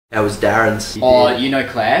How was Darren's? Oh, you know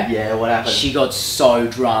Claire? Yeah, what happened? She got so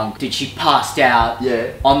drunk. She passed out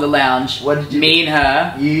on the lounge. What did you Me and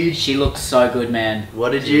her. You? She looked so good, man.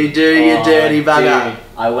 What did you do, you dirty bugger? Dude,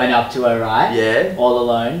 I went up to her, right? Yeah. All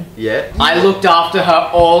alone. Yeah. I looked after her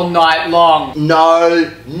all night long. No,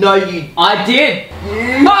 you... I did.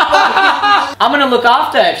 I'm gonna look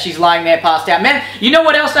after her if she's lying there passed out. Man, you know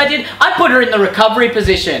what else I did? I put her in the recovery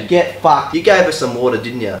position. Get fucked. You gave her some water,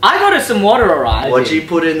 didn't you? I got her some water, alright. What'd you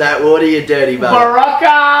put in that water, you dirty bugger? Baraka!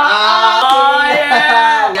 Oh,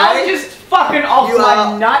 yeah! I'm just fucking off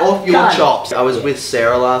my nut. Off your chops. I was with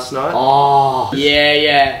Sarah last night. Oh,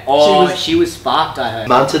 yeah. Oh, she was sparked, I heard.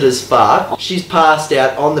 Munted as fuck. She's passed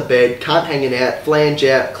out on the bed, cunt hanging out, flange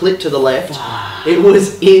out, clip to the left. It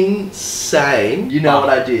was insane. You know what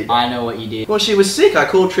I did? I know what you did. Well, she was sick. I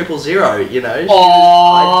called 000, you know.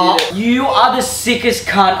 I did it. You are the sickest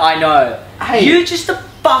cunt I know. Hey. You're just a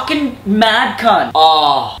fucking mad cunt.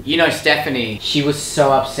 Oh, you know Stephanie. She was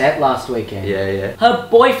so upset last weekend. Yeah. Her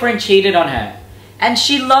boyfriend cheated on her. And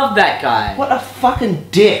she loved that guy. What a fucking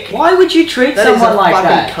dick. Why would you treat someone like that?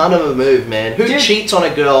 That is a fucking cunt of a move, man. Who cheats on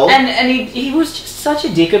a girl? And he was just such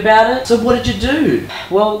a dick about it. So what did you do?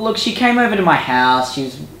 Well, look, she came over to my house. She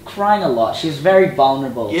was crying a lot. She was very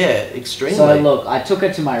vulnerable. Yeah, extremely. So look, I took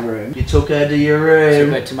her to my room. You took her to your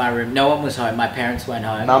room? Took her to my room. No one was home. My parents weren't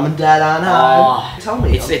home. Mum and Dad aren't home. Tell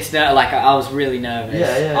me. It's like I was really nervous.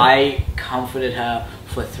 Yeah. I comforted her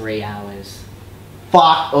for 3 hours.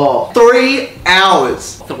 Fuck off. 3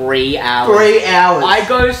 hours. 3 hours. 3 hours. I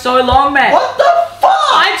go so long, man. What the fuck?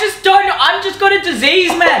 I'm just got a disease,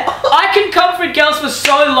 man. I can comfort girls for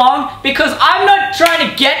so long because I'm not trying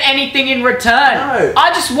to get anything in return. No.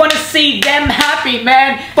 I just want to see them happy,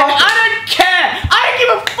 man. And I don't care. I don't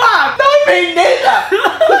give a fuck. No, me neither.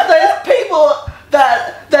 Because there's people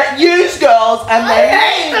that use girls and they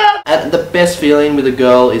hate them. And the best feeling with a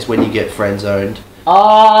girl is when you get friend zoned. Oh,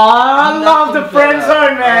 I love the friend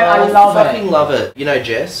zone, man. I love it. I fucking love it. You know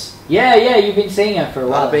Jess? Yeah, you've been seeing her for a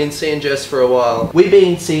while. I've been seeing Jess for a while. We've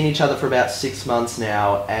been seeing each other for about 6 months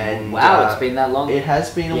now, and wow, it's been that long. It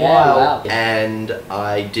has been a while. Wow. And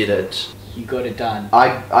I did it. You got it done.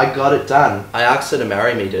 I got it done. I asked her to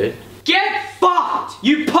marry me, dude. Get fucked!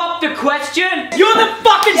 You popped the question? You're the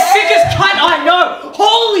fucking sickest cunt I know!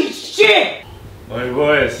 Holy shit! Hey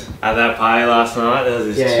boys, at that party last night, there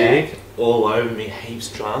was this chick all over me, heaps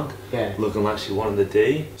drunk, looking like she wanted the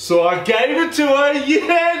D. So I gave it to her,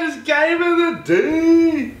 just gave her the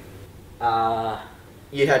D.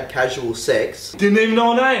 You had casual sex. Didn't even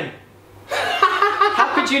know her name.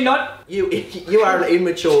 How could you not? You are an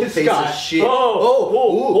immature piece of shit. I'm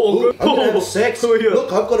gonna have sex.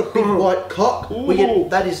 Look, I've got a big white cock.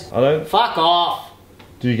 That is... I don't... Fuck off.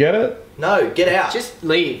 Do you get it? No, get out. Just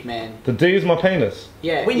leave, man. The D is my penis.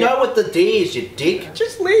 Yeah. We know what the D is, you dick.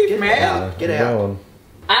 Just leave, man. Get out.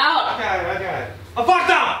 Out. Okay.